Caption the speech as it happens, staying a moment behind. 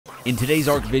In today's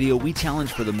ARK video, we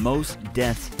challenge for the most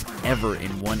deaths ever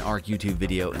in one ARK YouTube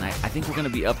video, and I think we're going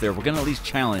to be up there. We're going to at least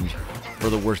challenge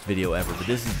for the worst video ever, but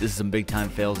this is some big time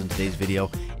fails in today's video.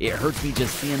 It hurts me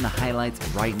just seeing the highlights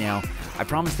right now. I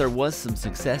promise there was some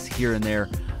success here and there,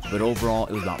 but overall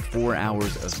it was about 4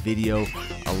 hours of video,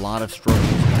 a lot of struggles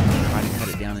trying to cut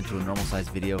it down into a normal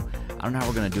sized video. I don't know how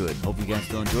we're going to do it. Hope you guys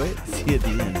still enjoy it. See you at the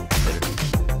end. Later.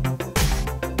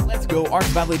 Let's go. ARK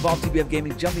Battle Evolved TBF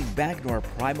Gaming, jumping back into our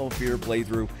Primal Fear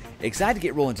playthrough. Excited to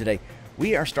get rolling today.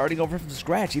 We are starting over from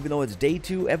scratch, even though it's day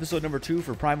 2, episode number 2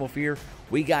 for Primal Fear.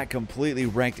 We got completely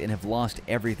wrecked and have lost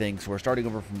everything, so we're starting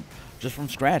over from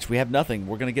scratch. We have nothing.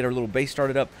 We're going to get our little base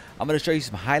started up. I'm going to show you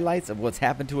some highlights of what's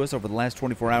happened to us over the last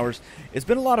 24 hours. It's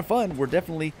been a lot of fun. We're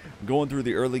definitely going through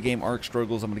the early game ARK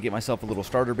struggles. I'm going to get myself a little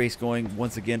starter base going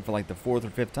once again for like the 4th or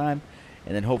 5th time,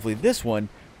 and then hopefully this one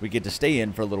we get to stay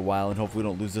in for a little while, and hopefully we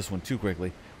don't lose this one too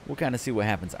quickly. We'll kind of see what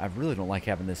happens. I really don't like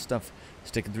having this stuff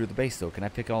sticking through the base, though. Can I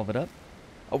pick all of it up?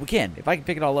 Oh, we can. If I can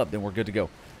pick it all up, then we're good to go.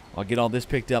 I'll get all this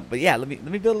picked up. But yeah, let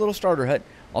me build a little starter hut.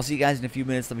 I'll see you guys in a few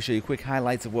minutes. Let me show you quick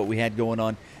highlights of what we had going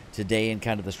on today and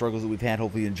kind of the struggles that we've had.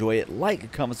 Hopefully you enjoy it.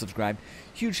 Like, comment, subscribe.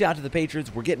 Huge shout out to the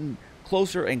patrons. We're getting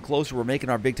closer and closer. We're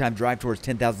making our big time drive towards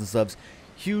 10,000 subs.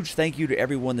 Huge thank you to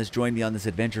everyone that's joined me on this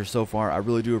adventure so far. I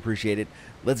really do appreciate it.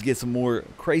 Let's get some more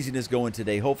craziness going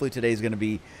today. Hopefully today is going to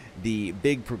be the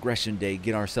big progression day.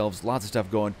 Get ourselves lots of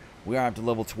stuff going. We are up to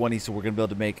level 20, so we're going to be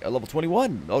able to make a level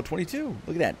 21. Oh, 22.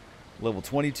 Look at that. Level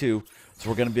 22. So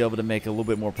we're going to be able to make a little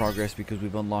bit more progress because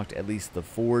we've unlocked at least the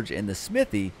forge and the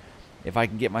smithy. If I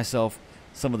can get myself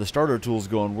some of the starter tools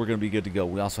going, we're going to be good to go.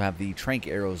 We also have the trank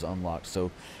arrows unlocked,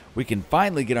 so we can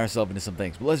finally get ourselves into some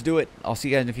things. But let's do it. I'll see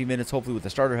you guys in a few minutes, hopefully with the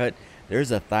starter hut.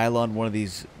 There's a Thylon, one of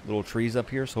these little trees up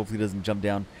here, so hopefully it doesn't jump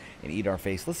down and eat our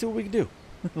face. Let's see what we can do.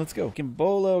 Let's go.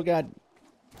 Kimbolo, God.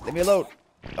 Leave me alone.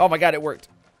 Oh my God, it worked.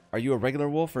 Are you a regular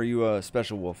wolf or are you a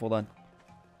special wolf? Hold on.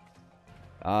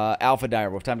 Alpha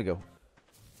direwolf. Time to go.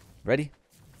 Ready?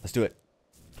 Let's do it.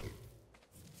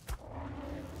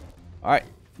 Alright.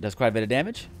 Does quite a bit of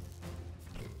damage.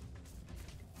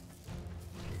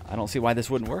 I don't see why this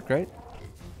wouldn't work, right?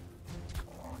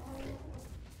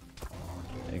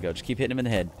 There you go. Just keep hitting him in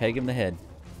the head. Peg him in the head.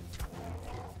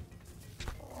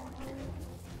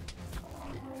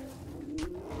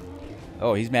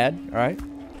 Oh, he's mad. Alright.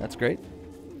 That's great.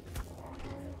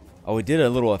 Oh, it did a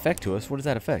little effect to us. What does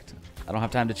that affect? I don't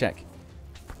have time to check.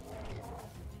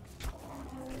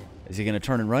 Is he going to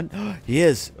turn and run? He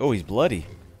is. Oh, he's bloody.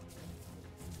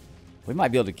 We might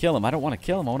be able to kill him. I don't want to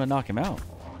kill him. I want to knock him out.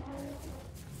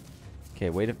 Okay,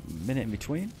 wait a minute in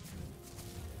between.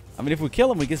 I mean, if we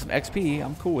kill him, we get some XP.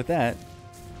 I'm cool with that.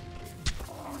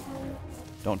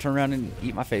 Don't turn around and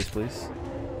eat my face, please.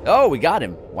 Oh, we got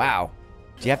him. Wow.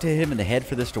 Do you have to hit him in the head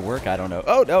for this to work? I don't know.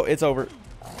 Oh, no, it's over.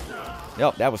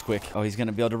 Yep, that was quick. Oh, he's going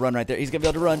to be able to run right there. He's going to be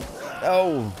able to run.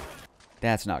 Oh,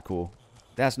 that's not cool.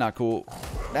 That's not cool.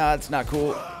 That's not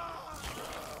cool.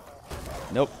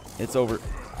 Nope, it's over.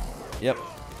 Yep.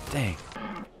 Dang.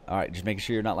 All right, just making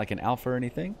sure you're not like an alpha or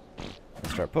anything.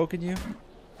 Let's start poking you.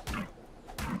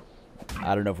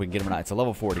 I don't know if we can get him or not. It's a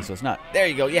level 40, so it's not. There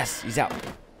you go. Yes, he's out.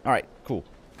 All right, cool.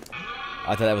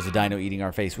 I thought that was a dino eating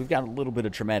our face. We've got a little bit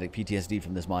of traumatic PTSD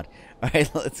from this mod. All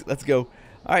right, let's go.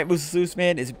 All right, Moose,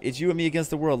 man, it's you and me against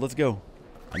the world. Let's go.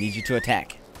 I need you to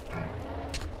attack.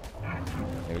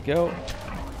 There we go.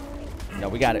 No,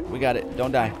 we got it. We got it.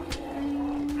 Don't die.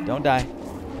 Don't die.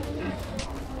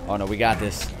 Oh, no, we got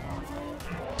this.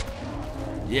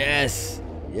 Yes.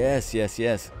 Yes, yes,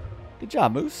 yes. Good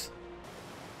job, Moose.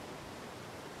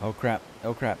 Oh, crap.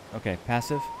 Oh, crap. Okay,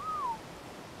 passive.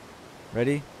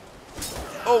 Ready?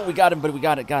 Oh, we got him, but we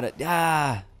got it. Got it.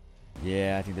 Ah.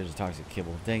 Yeah, I think there's a toxic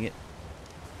kibble. Dang it.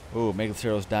 Oh,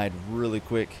 Mizizlpix died really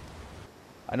quick.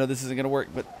 I know this isn't going to work,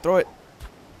 but throw it.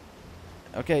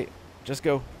 Okay, just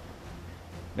go.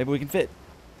 Maybe we can fit.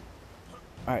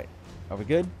 All right. Are we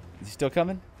good? Is he still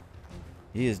coming?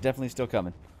 He is definitely still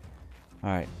coming. All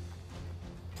right.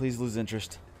 Please lose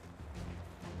interest.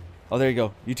 Oh, there you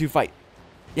go. You two fight.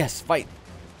 Yes, fight.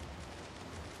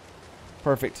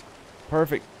 Perfect.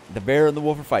 Perfect. The bear and the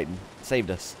wolf are fighting. Saved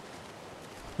us.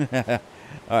 All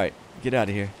right. Get out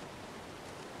of here.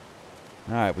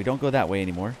 All right. We don't go that way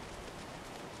anymore.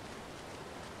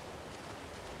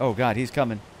 Oh, God. He's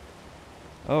coming.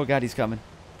 Oh, God. He's coming.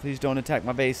 Please don't attack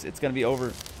my base. It's going to be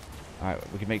over. All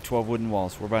right. We can make 12 wooden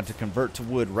walls. We're about to convert to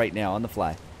wood right now on the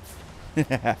fly.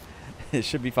 It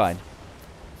should be fine.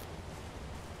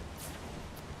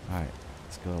 All right.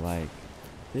 Let's go like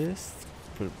this.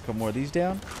 Put a couple more of these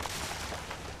down.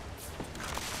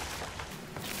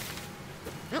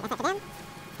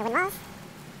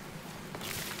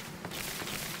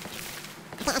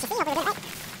 Not bad, not bad.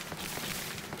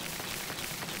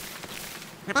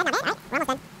 Alright, we're almost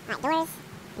done. Alright, doors.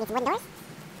 Need some wooden doors.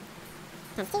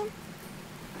 Times 2.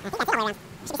 I think that's it all the way around.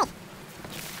 We should be safe.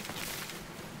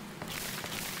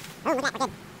 Oh, look at that, we're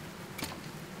good.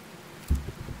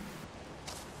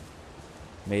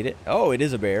 Made it. Oh, it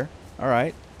is a bear.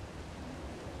 Alright.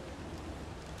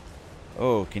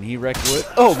 Oh, can he wreck wood?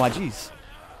 Oh, my jeez.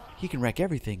 He can wreck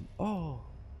everything. Oh.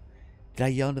 Did I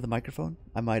yell into the microphone?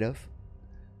 I might have.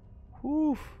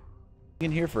 Whew.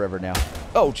 In here forever now.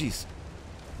 Oh, jeez.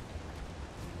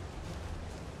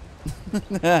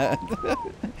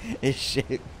 It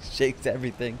shakes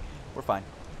everything. We're fine.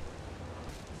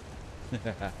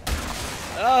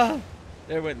 Ah,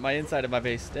 there went my inside of my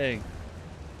base. Dang.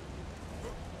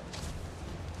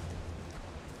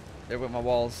 There went my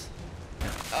walls.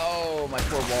 Oh, my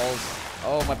poor walls.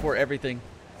 Oh, my poor everything.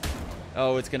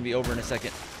 Oh, it's gonna be over in a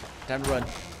second. Time to run.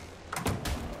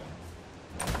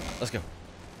 Let's go.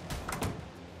 Do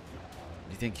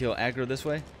you think he'll aggro this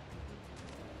way?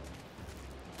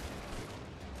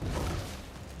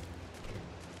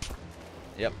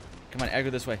 Yep. Come on,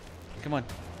 aggro this way. Come on.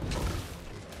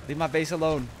 Leave my base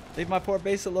alone. Leave my poor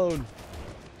base alone.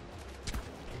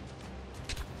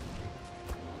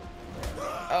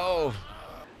 Oh.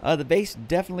 The base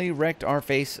definitely wrecked our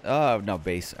face. No,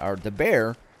 base. The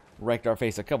bear wrecked our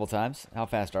face a couple times. How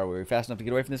fast are we? Are we fast enough to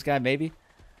get away from this guy? Maybe.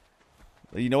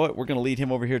 You know what? We're going to lead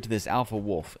him over here to this alpha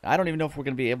wolf. I don't even know if we're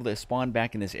going to be able to spawn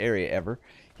back in this area ever.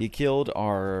 He killed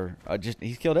our...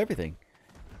 he's killed everything.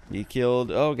 He killed...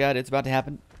 Oh, God. It's about to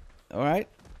happen. All right.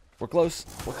 We're close.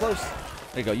 We're close.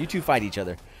 There you go. You two fight each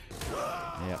other.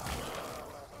 Yeah.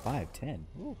 5, 10.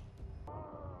 Ooh.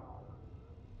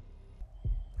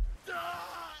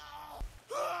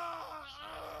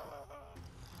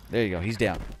 There you go. He's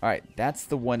down. All right. That's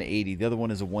the 180. The other one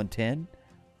is a 110.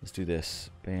 Let's do this.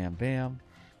 Bam, bam.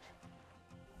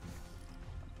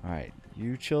 All right.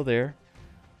 You chill there.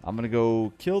 I'm going to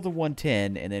go kill the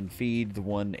 110 and then feed the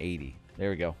 180. There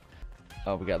we go.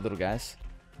 Oh, we got little guys.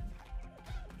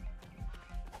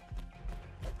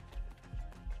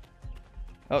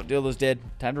 Oh, Dillo's dead.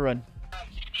 Time to run.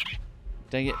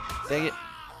 Dang it. Dang it.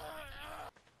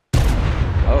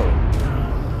 Oh.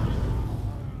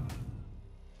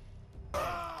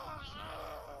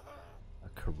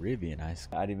 Caribbean ice.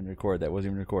 I didn't even record that.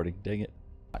 Wasn't even recording. Dang it.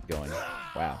 Not going.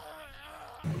 Wow.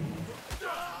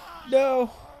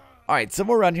 No. Alright,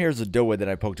 somewhere around here is a doe that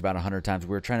I poked about 100 times.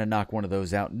 We were trying to knock one of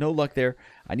those out. No luck there.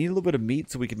 I need a little bit of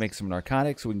meat so we can make some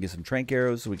narcotics, so we can get some trank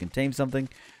arrows, so we can tame something.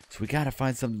 So we gotta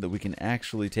find something that we can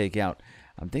actually take out.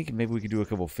 I'm thinking maybe we could do a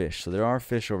couple fish. So there are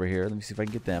fish over here. Let me see if I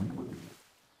can get them.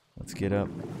 Let's get up.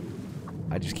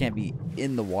 I just can't be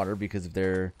in the water because of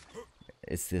their...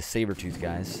 It's the saber-tooth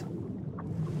guys.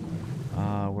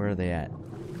 Where are they at?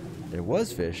 There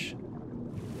was fish.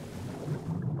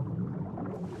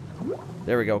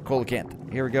 There we go.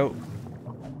 Coelacanth. Here we go.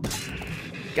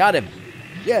 Got him.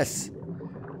 Yes.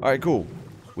 Alright, cool.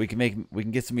 We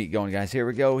can get some meat going, guys. Here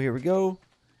we go. Here we go.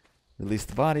 Release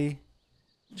the body.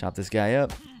 Chop this guy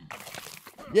up.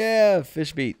 Yeah,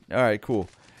 fish meat. Alright, cool.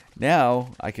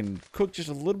 Now I can cook just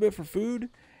a little bit for food.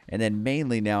 And then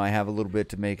mainly now I have a little bit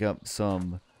to make up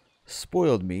some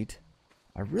spoiled meat.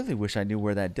 I really wish I knew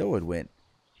where that doe went.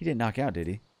 He didn't knock out, did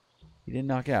he? He didn't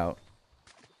knock out.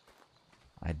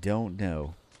 I don't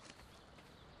know.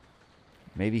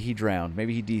 Maybe he drowned.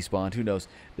 Maybe he despawned. Who knows?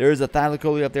 There is a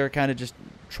thylacolli up there kind of just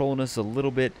trolling us a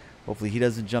little bit. Hopefully he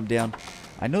doesn't jump down.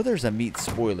 I know there's a meat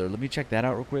spoiler. Let me check that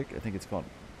out real quick. I think it's called...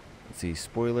 Let's see.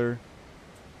 Spoiler.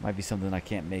 Might be something I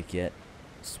can't make yet.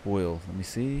 Spoil. Let me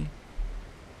see.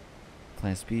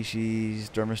 Plant species.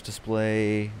 Dermis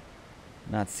display.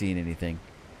 Not seeing anything.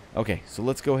 Okay, so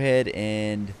let's go ahead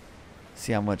and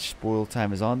see how much spoil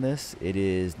time is on this. It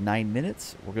is 9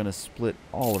 minutes. We're going to split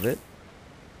all of it.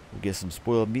 We'll get some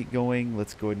spoiled meat going.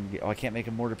 Let's go ahead and get... Oh, I can't make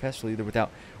a mortar pestle either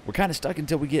without... We're kind of stuck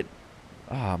until we get...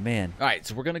 Oh, man. All right,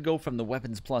 so we're going to go from the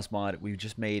Weapons Plus mod. We've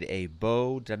just made a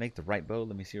bow. Did I make the right bow?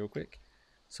 Let me see real quick.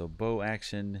 So bow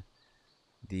action,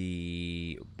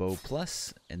 the bow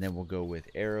plus, and then we'll go with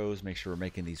arrows. Make sure we're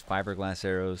making these fiberglass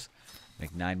arrows.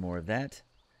 Make 9 more of that.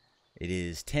 It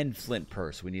is 10 flint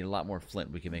per, so we need a lot more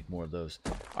flint. We can make more of those.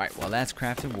 All right, while that's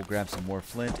crafting, we'll grab some more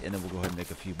flint, and then we'll go ahead and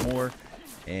make a few more.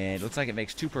 And it looks like it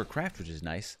makes 2 per craft, which is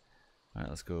nice. All right,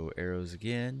 let's go arrows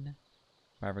again.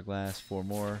 Fiberglass, 4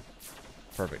 more.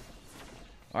 Perfect.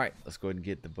 All right, let's go ahead and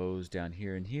get the bows down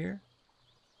here and here.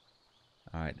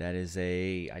 All right, that is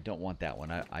a... I don't want that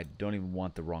one. I don't even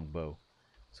want the wrong bow.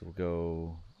 So we'll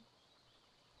go...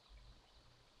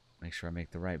 Make sure I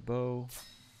make the right bow.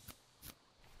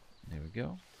 There we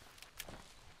go.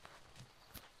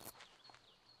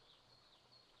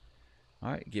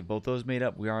 Alright, get both those made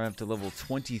up. We are up to level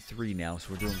 23 now,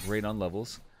 so we're doing great on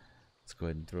levels. Let's go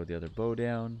ahead and throw the other bow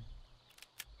down.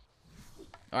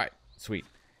 Alright, sweet.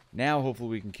 Now, hopefully,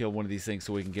 we can kill one of these things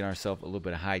so we can get ourselves a little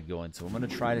bit of hide going. So I'm going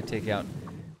to try to take out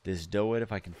this doed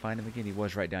if I can find him again. He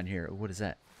was right down here. What is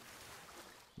that?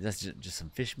 Is that just some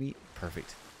fish meat?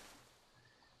 Perfect.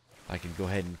 I can go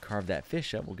ahead and carve that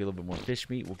fish up. We'll get a little bit more fish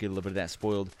meat. We'll get a little bit of that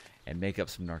spoiled and make up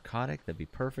some narcotic. That'd be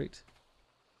perfect.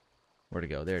 Where'd it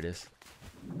go? There it is.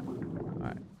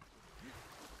 Alright.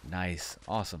 Nice.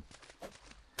 Awesome.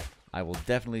 I will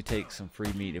definitely take some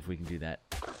free meat if we can do that.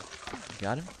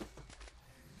 Got him.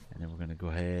 And then we're going to go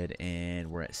ahead and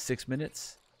we're at 6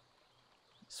 minutes.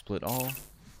 Split all.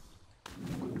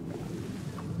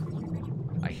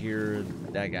 I hear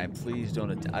that guy. Please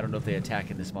don't. I don't know if they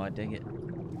attack in this mod. Dang it.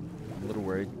 I'm a little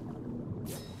worried.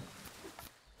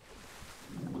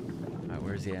 Alright,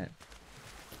 where's he at?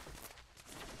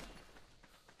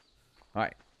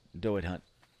 Alright, doed hunt.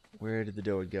 Where did the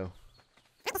doed go?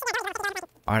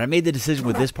 Alright, I made the decision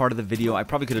with this part of the video. I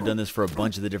probably could have done this for a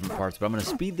bunch of the different parts, but I'm going to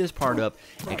speed this part up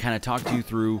and kind of talk to you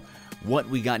through what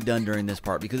we got done during this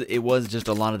part, because it was just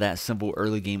a lot of that simple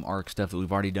early game arc stuff that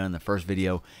we've already done in the first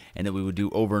video and that we would do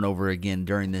over and over again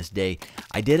during this day.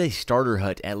 I did a starter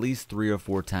hut at least 3 or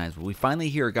 4 times, but we finally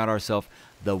here got ourselves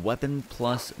the weapon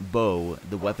plus bow,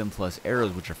 the weapon plus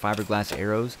arrows, which are fiberglass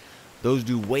arrows. Those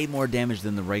do way more damage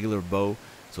than the regular bow,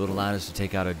 so it allowed us to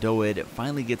take out a doed,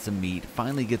 finally get some meat,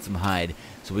 finally get some hide,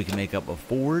 so we can make up a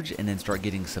forge and then start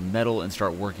getting some metal and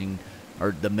start working,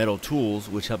 or the metal tools,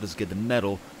 which help us get the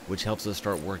metal, which helps us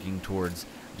start working towards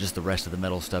just the rest of the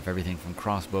metal stuff, everything from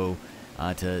crossbow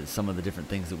to some of the different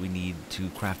things that we need to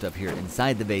craft up here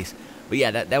inside the base. But yeah,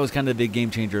 that was kind of the big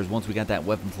game changer. Is once we got that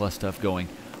weapon plus stuff going,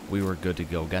 we were good to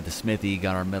go. Got the smithy,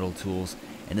 got our metal tools,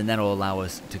 and then that'll allow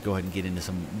us to go ahead and get into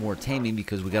some more taming,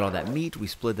 because we got all that meat. We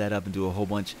split that up into a whole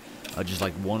bunch, just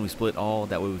like one. We split all,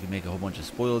 that way we can make a whole bunch of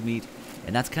spoiled meat,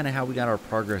 and that's kind of how we got our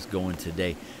progress going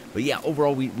today. But yeah,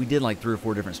 overall we did like 3 or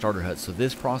 4 different starter huts. So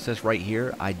this process right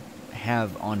here, I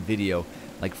have on video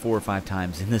like 4 or 5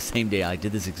 times in the same day. I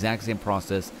did this exact same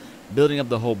process, building up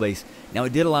the whole base. Now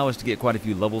it did allow us to get quite a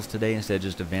few levels today, instead of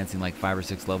just advancing like 5 or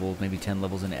 6 levels, maybe 10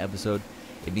 levels in an episode.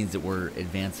 It means that we're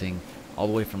advancing all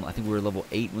the way from, I think we were level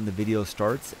 8 when the video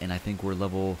starts, and I think we're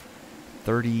level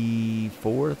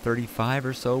 34, 35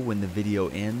 or so when the video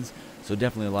ends. So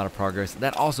definitely a lot of progress.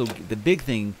 That also, the big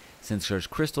thing, since there's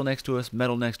crystal next to us,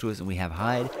 metal next to us, and we have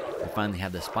hide, we finally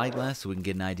have the spyglass, so we can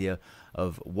get an idea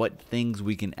of what things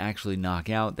we can actually knock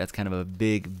out. That's kind of a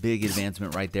big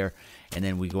advancement right there. And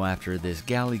then we go after this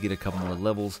galley, get a couple more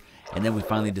levels, and then we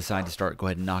finally decide to start go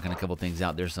ahead and knocking a couple things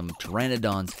out. There's some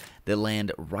pteranodons that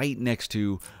land right next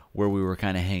to where we were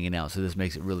kind of hanging out, so this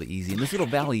makes it really easy. And this little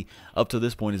valley up to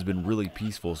this point has been really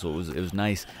peaceful, so it was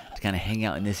nice to kind of hang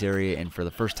out in this area, and for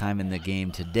the first time in the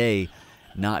game today,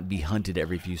 not be hunted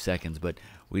every few seconds. But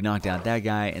we knocked out that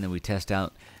guy, and then we test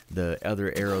out the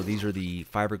other arrow. These are the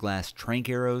fiberglass trank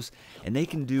arrows, and they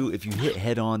can do, if you hit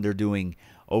head on, they're doing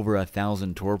over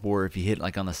 1,000 torpor. If you hit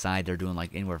like on the side, they're doing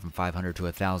like anywhere from 500 to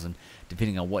 1,000,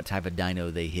 depending on what type of dino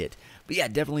they hit. But yeah,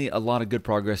 definitely a lot of good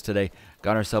progress today.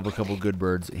 Got ourselves a couple good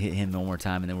birds, hit him one more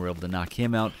time, and then we were able to knock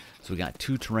him out. So we got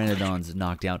 2 pteranodons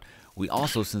knocked out. We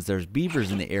also, since there's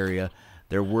beavers in the area,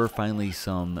 there were finally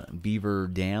some beaver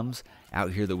dams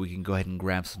out here that we can go ahead and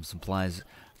grab some supplies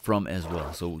from as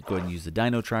well. So we'll go ahead and use the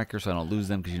dino tracker so I don't lose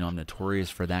them, because you know I'm notorious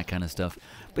for that kind of stuff.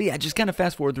 But yeah, just kind of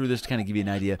fast forward through this to kind of give you an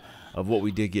idea of what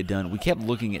we did get done. We kept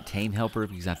looking at Tame Helper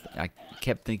because I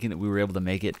kept thinking that we were able to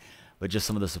make it, but just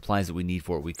some of the supplies that we need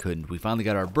for it, we couldn't. We finally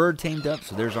got our bird tamed up,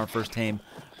 so there's our first tame.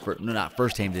 No, not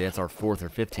first tame today, that's our 4th or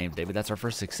 5th tame today, but that's our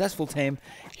first successful tame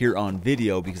here on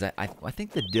video, because I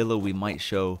think the Dillo we might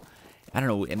show, I don't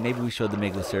know, and maybe we showed the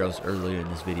Megaloceros earlier in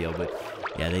this video, but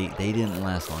yeah, they didn't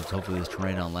last long, so hopefully this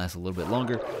Pteranodon lasts a little bit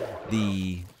longer.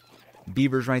 The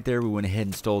beavers right there, we went ahead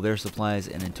and stole their supplies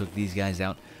and then took these guys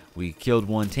out. We killed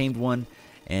one, tamed one,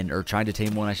 or tried to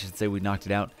tame one, I should say. We knocked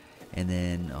it out, and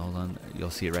then, hold on, you'll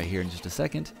see it right here in just a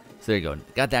second. So there you go,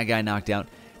 got that guy knocked out,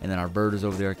 and then our bird is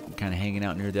over there kind of hanging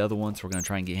out near the other one, so we're going to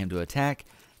try and get him to attack,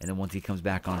 and then once he comes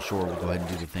back on shore, we'll go ahead and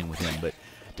do the thing with him. But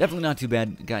definitely not too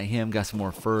bad. Got him, got some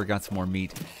more fur, got some more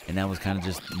meat, and that was kind of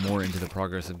just more into the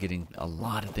progress of getting a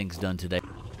lot of things done today.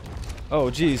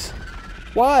 Oh, geez.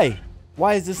 Why?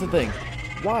 Why is this a thing?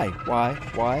 Why?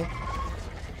 Why?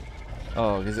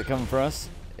 Oh, is it coming for us?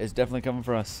 It's definitely coming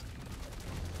for us.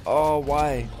 Oh,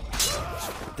 why?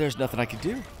 There's nothing I can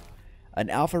do. An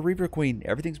Alpha Reaper Queen.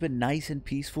 Everything's been nice and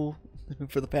peaceful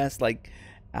for the past, like,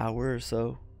 hour or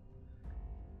so.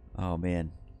 Oh,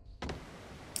 man.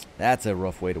 That's a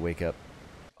rough way to wake up.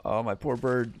 Oh, my poor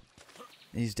bird.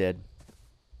 He's dead.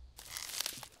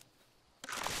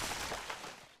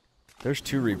 There's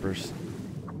 2 Reapers.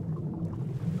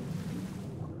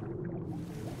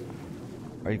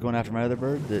 Are you going after my other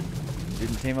bird that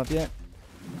didn't tame up yet?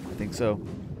 I think so.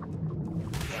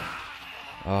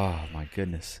 Oh my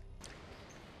goodness.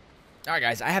 Alright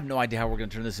guys, I have no idea how we're going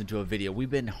to turn this into a video. We've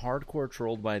been hardcore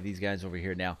trolled by these guys over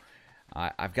here now.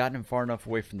 I've gotten them far enough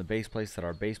away from the base place that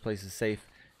our base place is safe.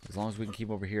 As long as we can keep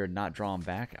over here and not draw them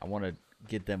back, I want to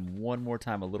get them one more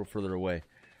time a little further away.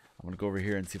 I'm going to go over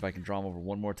here and see if I can draw them over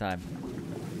one more time.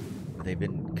 They've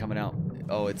been coming out.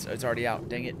 Oh, it's already out.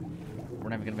 Dang it. We're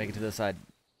not even going to make it to this side.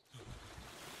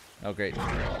 Oh, great.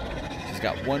 She's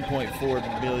got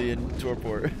 1.4 million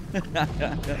torpor.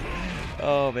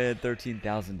 Oh, man.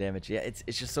 13,000 damage. Yeah, it's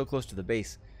just so close to the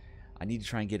base. I need to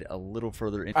try and get it a little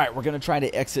further in. All right, we're going to try to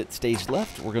exit stage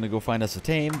left. We're going to go find us a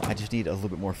tame. I just need a little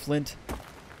bit more flint.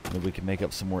 Then we can make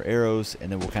up some more arrows,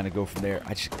 and then we'll kind of go from there.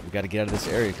 We got to get out of this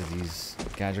area because these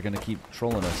guys are going to keep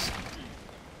trolling us.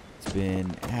 It's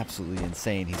been absolutely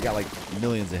insane. He's got like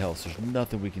millions of health, so there's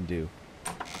nothing we can do.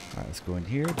 All right, let's go in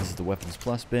here. This is the weapons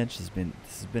plus bench. This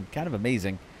has been kind of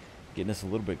amazing, getting us a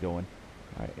little bit going.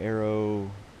 All right, arrow.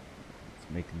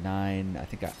 Let's make 9. I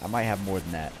think I might have more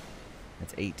than that.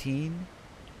 That's 18.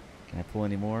 Can I pull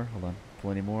any more? Hold on.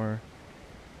 Pull any more?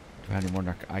 Do I have any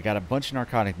more? I got a bunch of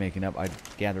narcotic making up. I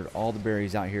gathered all the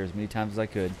berries out here as many times as I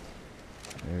could.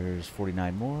 There's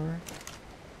 49 more.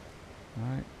 All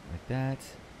right, like that.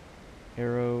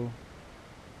 Arrow.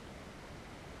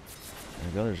 There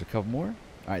we go. There's a couple more.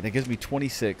 All right, that gives me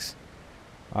 26.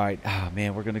 All right. Ah,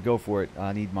 man, we're going to go for it.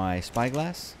 I need my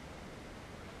spyglass.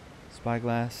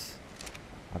 Spyglass.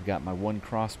 I've got my 1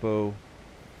 crossbow.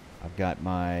 I've got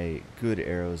my good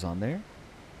arrows on there.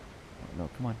 Oh, no,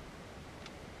 come on.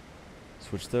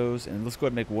 Switch those. And let's go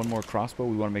ahead and make 1 more crossbow.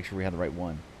 We want to make sure we have the right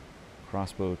one.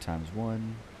 Crossbow times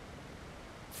 1.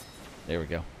 There we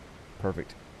go.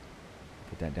 Perfect.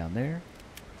 Put that down there.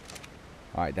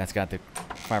 Alright, that's got the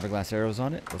fiberglass arrows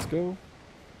on it. Let's go.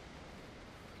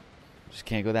 Just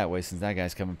can't go that way since that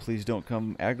guy's coming. Please don't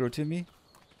come aggro to me.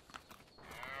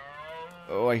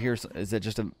 Oh, I hear. Is that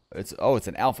just a? It's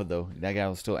an alpha though. That guy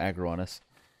was still aggro on us.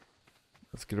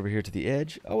 Let's get over here to the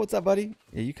edge. Oh, what's up, buddy?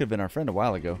 Yeah, you could have been our friend a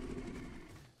while ago.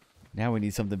 Now we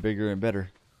need something bigger and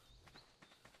better.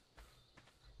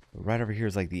 But right over here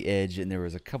is like the edge, and there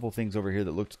was a couple things over here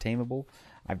that looked tameable.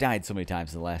 I've died so many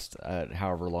times in the last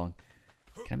however long.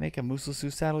 Can I make a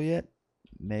MsJanet saddle yet?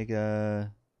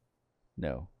 Mega.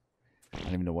 No. I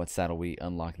don't even know what saddle we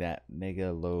unlock that.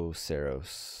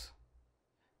 Megaloceros.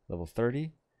 Level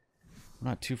 30. I'm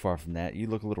not too far from that. You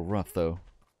look a little rough, though.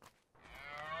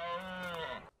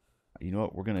 You know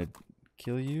what? We're going to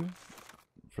kill you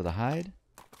for the hide.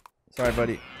 Sorry,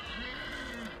 buddy.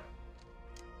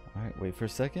 Alright, wait for a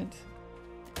second.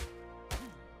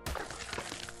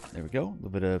 There we go. A little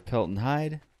bit of pelt and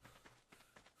hide.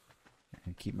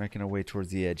 And keep making our way towards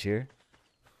the edge here.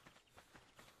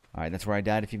 Alright, that's where I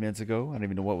died a few minutes ago. I don't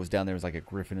even know what was down there. It was like a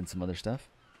griffin and some other stuff.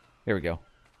 Here we go.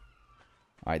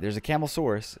 Alright, there's a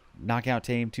Camelsaurus. Knockout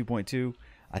Tame 2.2.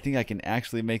 I think I can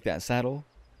actually make that saddle.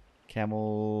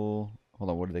 Camel... Hold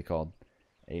on, what are they called?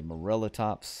 A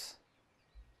Morellatops.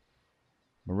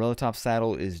 Morellatops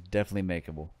saddle is definitely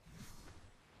makeable.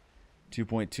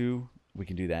 2.2. We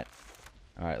can do that.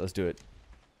 Alright, let's do it.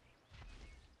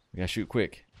 We gotta shoot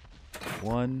quick.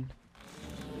 1.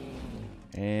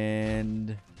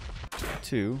 And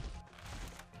 2.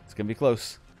 It's gonna be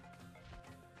close.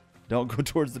 Don't go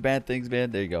towards the bad things,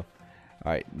 man. There you go.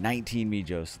 Alright, 19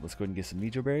 Mijos. Let's go ahead and get some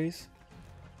Mijo berries.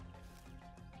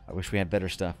 I wish we had better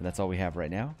stuff, and that's all we have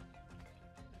right now.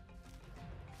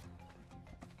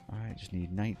 Alright, just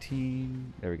need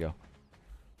 19. There we go.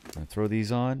 I'm gonna throw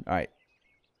these on. Alright.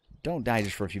 Don't die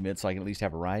just for a few minutes so I can at least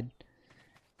have a ride.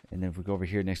 And then if we go over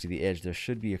here next to the edge, there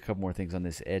should be a couple more things on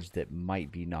this edge that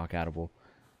might be knockoutable.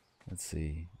 Let's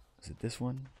see. Is it this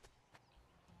one?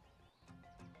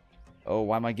 Oh,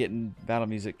 why am I getting battle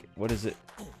music? What is it?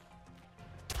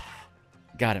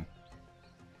 Got him.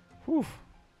 Whew.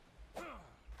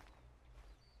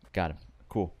 Got him.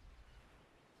 Cool.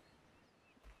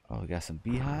 Oh, we got some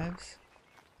beehives.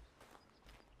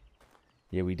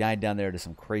 Yeah, we died down there to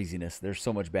some craziness. There's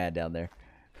so much bad down there.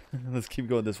 Let's keep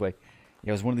going this way.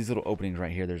 Yeah, it was one of these little openings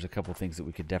right here. There's a couple things that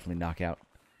we could definitely knock out.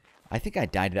 I think I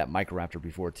died to that Microraptor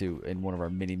before, too, in one of our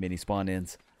mini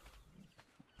spawn-ins.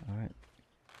 Alright.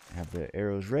 Have the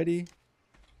arrows ready.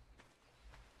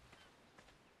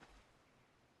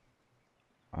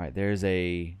 Alright, there's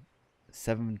a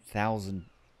 7,000.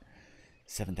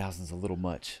 7,000 is a little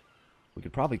much. We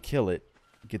could probably kill it,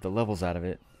 get the levels out of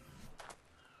it.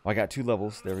 Oh, I got 2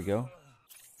 levels. There we go.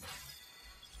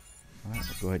 Alright,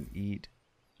 we'll go ahead and eat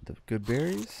the good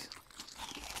berries.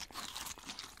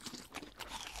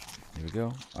 There we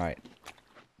go. Alright.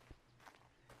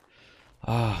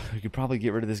 We could probably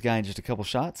get rid of this guy in just a couple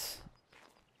shots.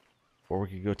 Or we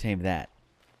could go tame that.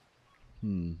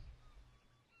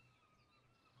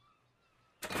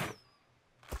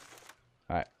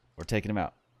 Alright, we're taking him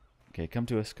out. Okay, come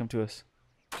to us, come to us.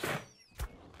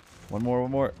 One more,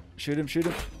 one more. Shoot him, shoot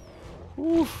him.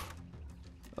 Woo.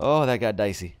 Oh, that got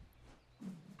dicey.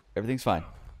 Everything's fine.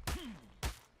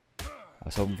 I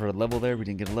was hoping for a level there. We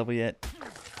didn't get a level yet.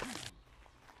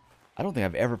 I don't think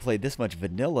I've ever played this much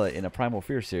vanilla in a Primal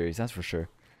Fear series, that's for sure.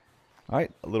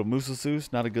 Alright, a little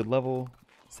Mizizlpix, not a good level.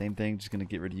 Same thing, just going to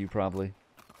get rid of you probably.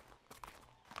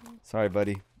 Sorry,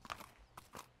 buddy.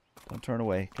 Don't turn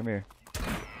away. Come here.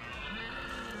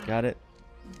 Got it.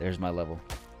 There's my level.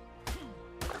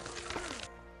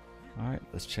 Alright,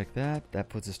 let's check that. That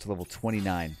puts us to level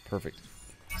 29. Perfect.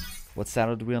 What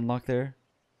saddle did we unlock there?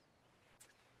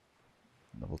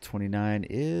 Level 29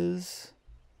 is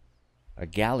a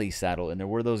galley saddle. And there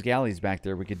were those galleys back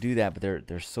there. We could do that, but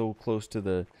they're so close to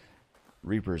the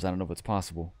Reapers. I don't know if it's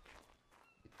possible.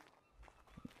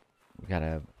 We got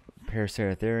a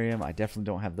Paraceratherium. I definitely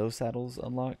don't have those saddles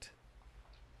unlocked.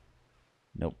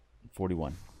 Nope.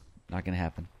 41. Not going to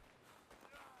happen.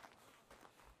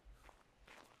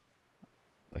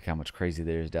 Look how much crazy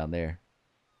there is down there.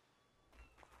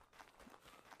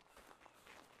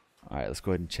 Alright, let's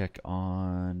go ahead and check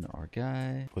on our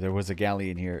guy. Well, there was a galley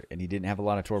in here, and he didn't have a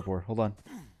lot of torpor. Hold on.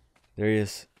 There he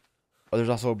is. Oh, there's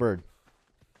also a bird.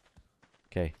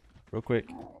 Okay, real quick.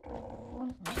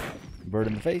 Bird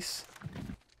in the face.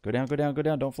 Go down, go down, go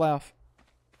down. Don't fly off.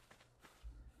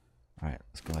 Alright,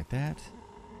 let's go like that.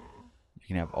 You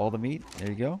can have all the meat. There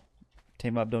you go.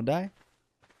 Tame up, don't die.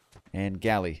 And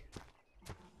galley.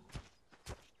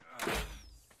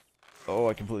 Oh,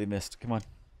 I completely missed. Come on.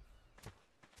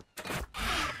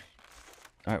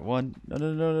 Alright, one. No,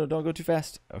 no, no, no. Don't go too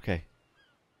fast. Okay.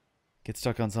 Get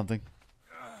stuck on something.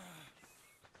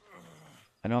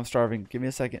 I know I'm starving. Give me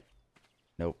a second.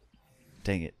 Nope.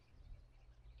 Dang it.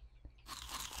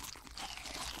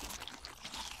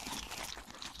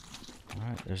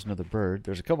 Alright, there's another bird.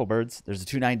 There's a couple birds. There's a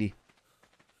 290.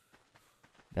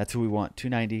 That's who we want.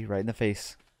 290 right in the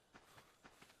face.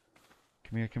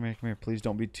 Come here, come here, come here. Please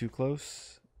don't be too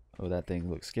close. Oh, that thing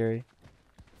looks scary.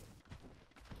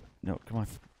 No, come on.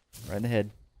 Right in the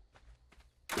head.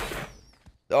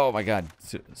 Oh my god.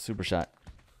 Super shot.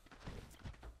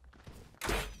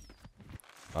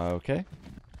 Okay.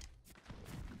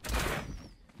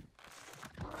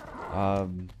 That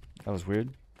was weird.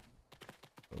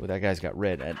 Oh, that guy's got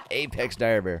red. An apex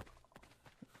dire bear.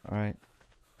 Alright.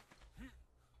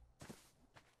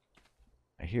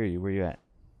 I hear you. Where you at?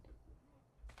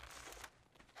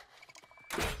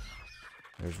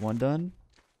 There's one done.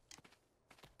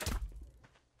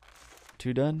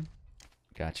 Two done.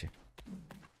 Gotcha.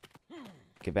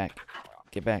 Get back.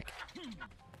 Get back.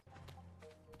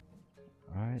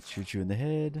 Alright, shoot you in the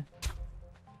head.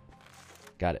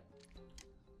 Got it.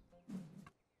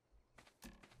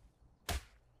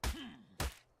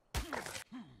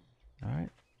 Alright.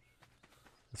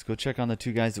 Let's go check on the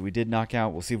two guys that we did knock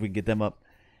out. We'll see if we can get them up.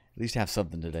 At least have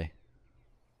something today.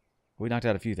 We knocked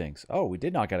out a few things. Oh, we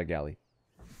did knock out a galley.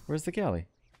 Where's the galley?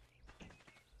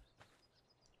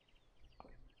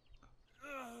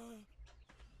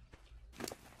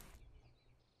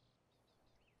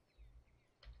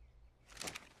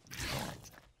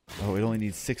 Oh, it only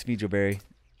needs 6 Mejoberry.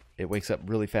 It wakes up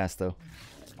really fast, though.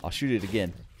 I'll shoot it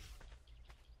again.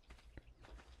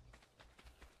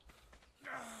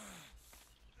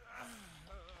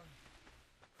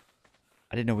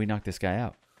 I didn't know we knocked this guy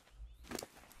out.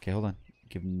 Okay, hold on.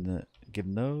 Give him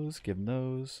those. Give him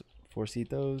those. Force eat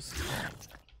those.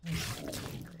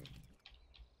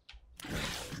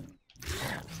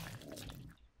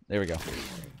 There we go.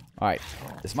 All right,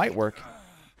 this might work.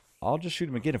 I'll just shoot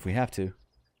him again if we have to.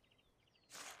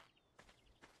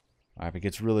 All right, if it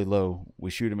gets really low, we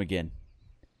shoot him again.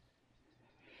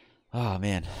 Oh,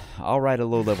 man. I'll ride a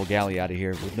low-level galley out of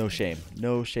here with no shame.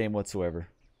 No shame whatsoever.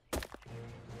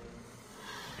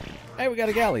 Hey, we got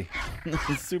a galley.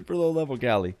 Super low-level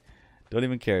galley. Don't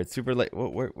even care. It's super late.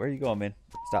 Where are you going, man?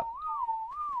 Stop.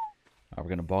 All right, we're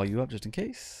going to ball you up just in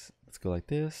case. Let's go like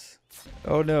this.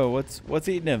 Oh, no. What's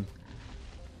eating him?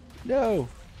 No.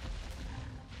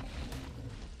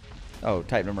 Oh,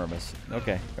 Titan Murmus.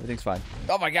 Okay, everything's fine.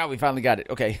 Oh my god, we finally got it.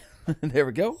 Okay, there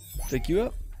we go. Pick you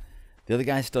up. The other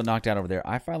guy's still knocked out over there.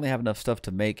 I finally have enough stuff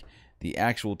to make the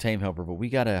actual tame helper, but we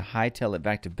got to hightail it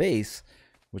back to base,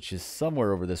 which is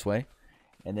somewhere over this way,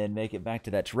 and then make it back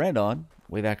to that Pteranodon,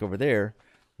 way back over there,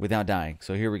 without dying.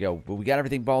 So here we go. But we got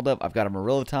everything balled up. I've got our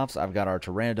Morellatops, I've got our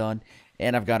Pteranodon,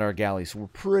 and I've got our Galley. So we're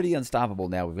pretty unstoppable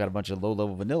now. We've got a bunch of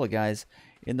low-level vanilla guys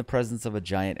in the presence of a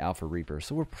giant Alpha Reaper.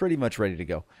 So we're pretty much ready to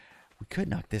go. We could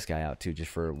knock this guy out too,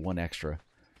 just for one extra.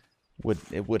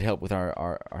 It would help with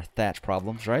our thatch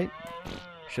problems, right?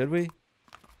 Should we?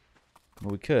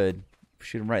 Well, we could.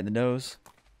 Shoot him right in the nose.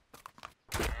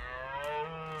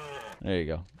 There you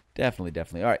go. Definitely,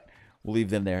 definitely. All right. We'll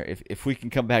leave them there. If we can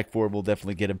come back forward, we'll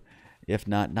definitely get him. If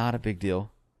not, not a big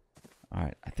deal. All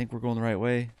right. I think we're going the right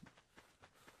way.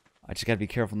 I just got to be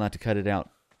careful not to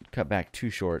cut back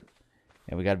too short.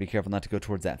 And we got to be careful not to go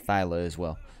towards that Thyla as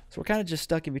well. So we're kind of just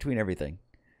stuck in between everything.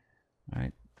 All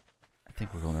right. I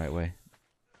think we're going the right way.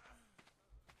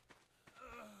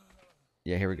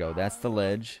 Yeah, here we go. That's the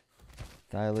ledge.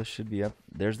 Thyla should be up.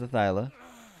 There's the Thyla.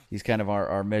 He's kind of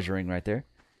our measuring right there.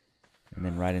 And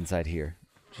then right inside here.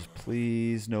 Just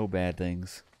please no bad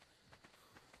things.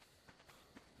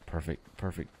 Perfect,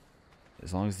 perfect.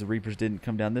 As long as the Reapers didn't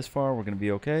come down this far, we're going to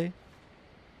be okay.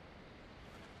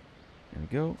 There we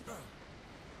go.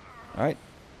 Alright.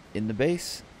 In the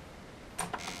base.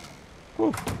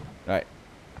 Whew. Alright.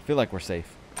 I feel like we're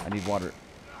safe. I need water.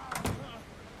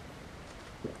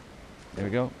 There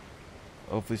we go.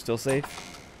 Hopefully still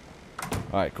safe.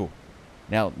 Alright, cool.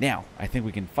 Now, I think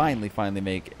we can finally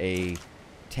make a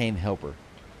tame helper.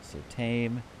 So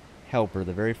tame helper,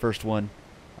 the very first one.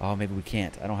 Oh, maybe we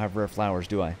can't. I don't have rare flowers,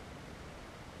 do I?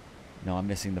 No, I'm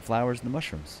missing the flowers and the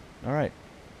mushrooms. Alright.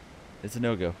 It's a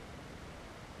no-go.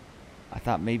 I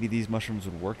thought maybe these mushrooms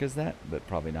would work as that, but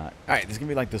probably not. Alright, this is going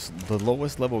to be like the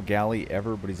lowest level galley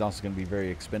ever, but he's also going to be very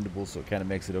expendable, so it kind of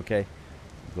makes it okay.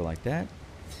 We'll go like that.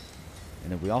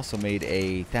 And then we also made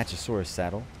a Thatchosaurus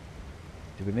saddle.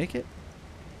 Did we make it?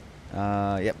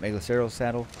 Yep, Megaloceros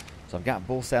saddle. So I've got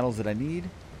both saddles that I need.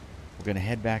 We're going to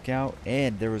head back out.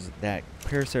 And there was that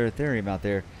Paraceratherium out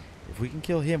there. If we can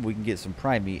kill him, we can get some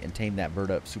prime meat and tame that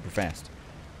bird up super fast.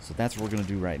 So that's what we're going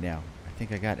to do right now. I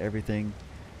think I got everything.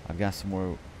 I've got some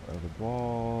more of the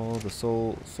ball. The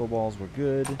soul balls were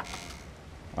good.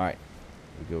 Alright.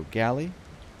 We go galley.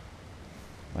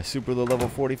 My super low level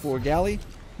 44 galley.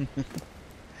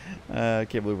 I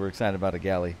can't believe we're excited about a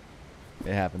galley.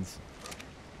 It happens.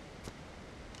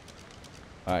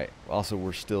 Alright, also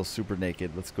we're still super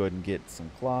naked. Let's go ahead and get some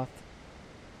cloth.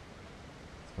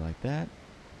 Let's go like that.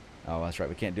 Oh, that's right,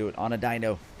 we can't do it on a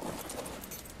dino.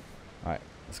 Alright,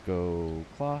 let's go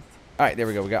cloth. Alright, there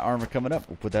we go. We got armor coming up.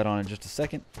 We'll put that on in just a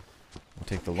second. We'll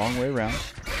take the long way around.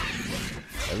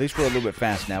 At least we're a little bit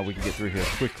fast now. We can get through here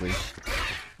quickly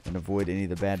and avoid any of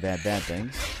the bad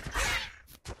things.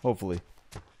 Hopefully.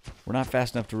 We're not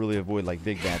fast enough to really avoid like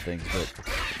big bad things, but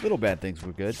little bad things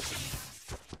were good.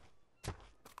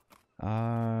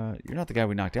 You're not the guy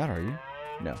we knocked out, are you?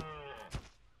 No.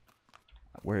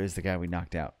 Where is the guy we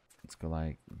knocked out? Let's go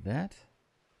like that.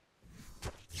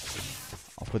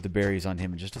 I'll put the berries on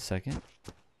him in just a second.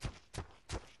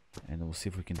 And then we'll see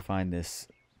if we can find this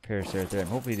Paraceratherium.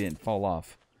 Hopefully he didn't fall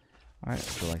off. Alright,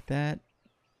 let's go like that.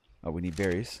 Oh, we need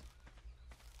berries.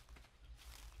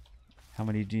 How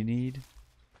many do you need?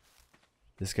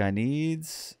 This guy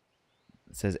needs...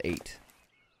 It says 8.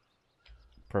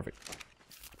 Perfect.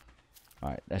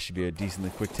 Alright, that should be a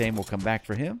decently quick tame. We'll come back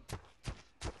for him.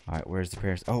 Alright, where's the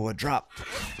Paras... Oh, a drop!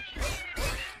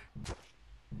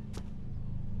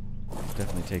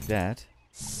 Definitely take that.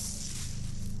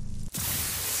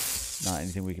 Not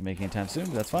anything we can make anytime soon,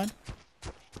 but that's fine.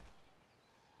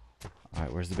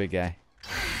 Alright, where's the big guy?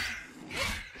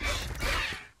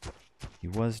 He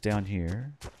was down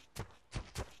here.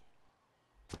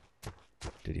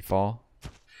 Did he fall?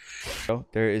 Oh,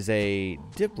 there is a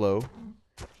Diplo.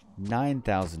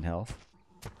 9,000 health.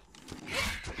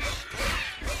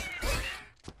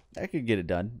 That could get it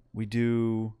done. We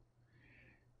do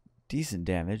decent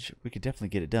damage. We could definitely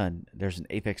get it done. There's an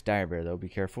Apex Dire Bear though. Be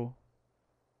careful.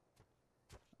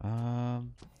 What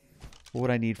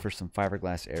would I need for some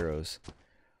fiberglass arrows?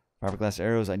 Fiberglass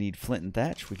arrows, I need flint and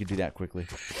thatch. We could do that quickly.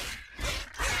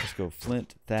 Let's go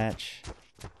flint, thatch.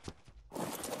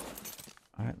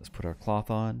 Alright, let's put our cloth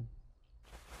on.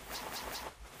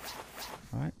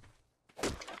 Alright.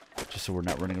 Just so we're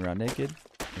not running around naked.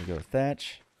 Here we go,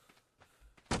 thatch.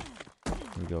 Here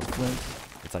we go, flint.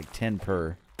 It's like 10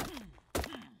 per.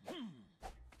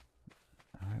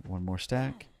 Alright, one more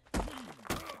stack.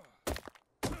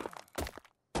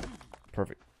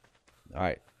 Perfect.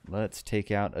 Alright, let's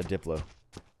take out a Diplo.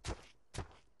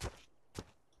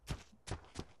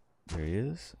 There he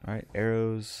is. Alright,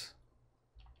 arrows.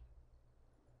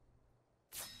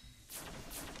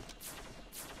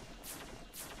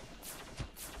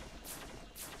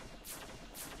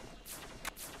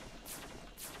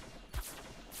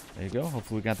 There you go.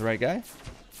 Hopefully we got the right guy.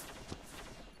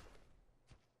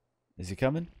 Is he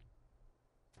coming?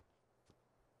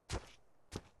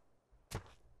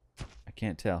 I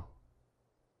can't tell.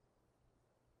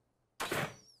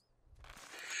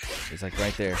 He's like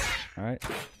right there. Alright.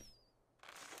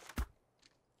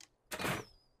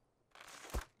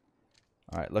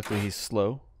 Alright, luckily he's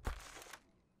slow.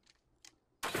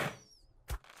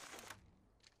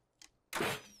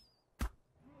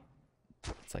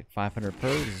 It's like 500 per.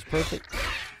 This is perfect.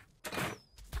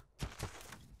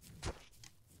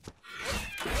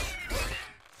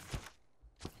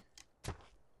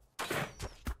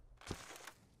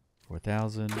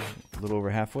 $4,000, a little over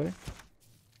halfway.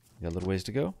 Got a little ways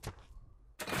to go.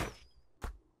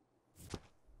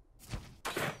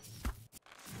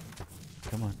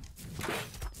 Come on.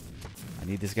 I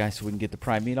need this guy so we can get the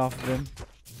prime meat off of him.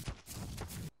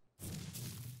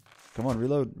 Come on,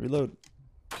 reload, reload.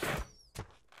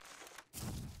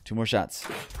 2 more shots.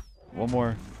 1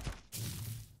 more.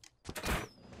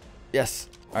 Yes.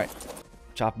 All right.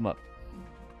 Chop him up.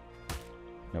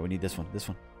 No, we need this one. This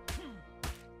one.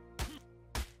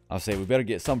 I'll say we better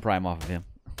get some prime off of him.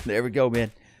 There we go,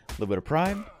 man. A little bit of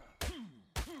prime.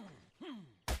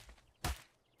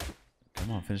 Come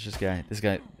on, finish this guy. This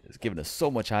guy is giving us so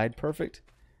much hide. Perfect.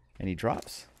 And he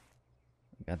drops.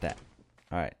 Got that.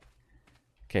 All right.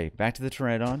 Okay, back to the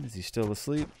Pteranodon. Is he still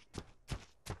asleep?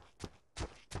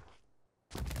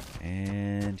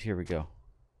 And here we go.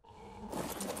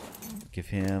 Give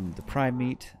him the prime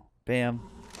meat. Bam.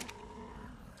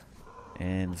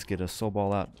 And let's get a soul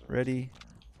ball out ready.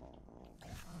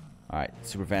 Alright,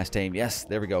 super fast tame. Yes,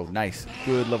 there we go. Nice.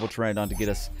 Good level Pteranodon to get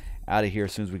us out of here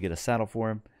as soon as we get a saddle for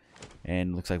him.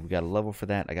 And looks like we got a level for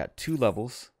that. I got 2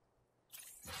 levels.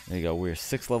 There you go. We're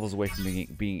 6 levels away from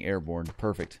being airborne.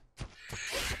 Perfect.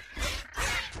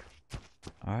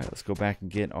 Alright, let's go back and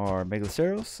get our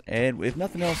Megaloceros. And if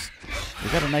nothing else, we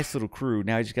got a nice little crew.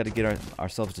 Now we just got to get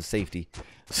ourselves to safety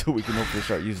so we can hopefully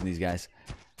start using these guys.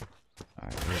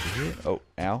 Alright, over here. Oh,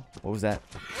 ow. What was that?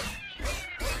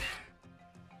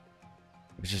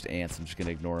 It's just ants. I'm just going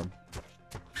to ignore them.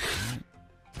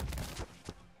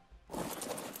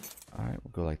 Alright,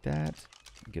 we'll go like that.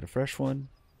 Get a fresh one.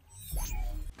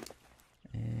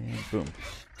 And boom.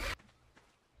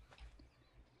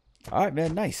 Alright,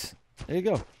 man. Nice. There you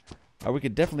go. We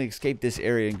could definitely escape this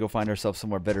area and go find ourselves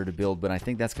somewhere better to build, but I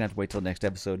think that's going to have to wait till next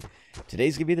episode.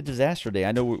 Today's going to be the disaster day.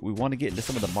 I know we want to get into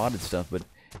some of the modded stuff, but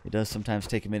it does sometimes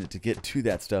take a minute to get to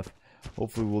that stuff.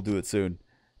 Hopefully we'll do it soon.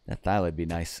 That Thyla would be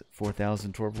nice.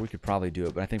 4,000 torpor. We could probably do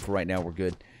it, but I think for right now we're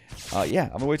good. Yeah, I'm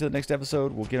going to wait till the next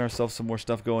episode. We'll get ourselves some more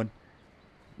stuff going.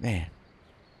 Man,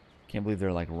 can't believe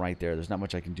they're like right there. There's not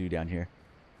much I can do down here.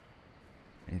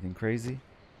 Anything crazy?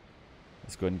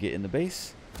 Let's go ahead and get in the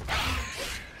base.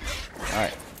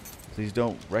 Alright. Please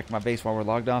don't wreck my base while we're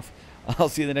logged off. I'll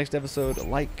see you in the next episode.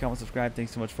 Like, comment, subscribe.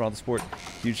 Thanks so much for all the support.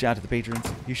 Huge shout out to the patrons.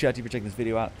 Huge shout out to you for checking this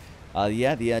video out.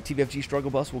 Yeah, the TBFG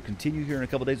struggle bus will continue here in a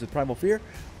couple days with Primal Fear.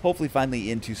 Hopefully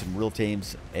finally into some real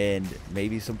tames and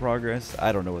maybe some progress.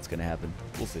 I don't know what's going to happen.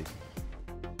 We'll see.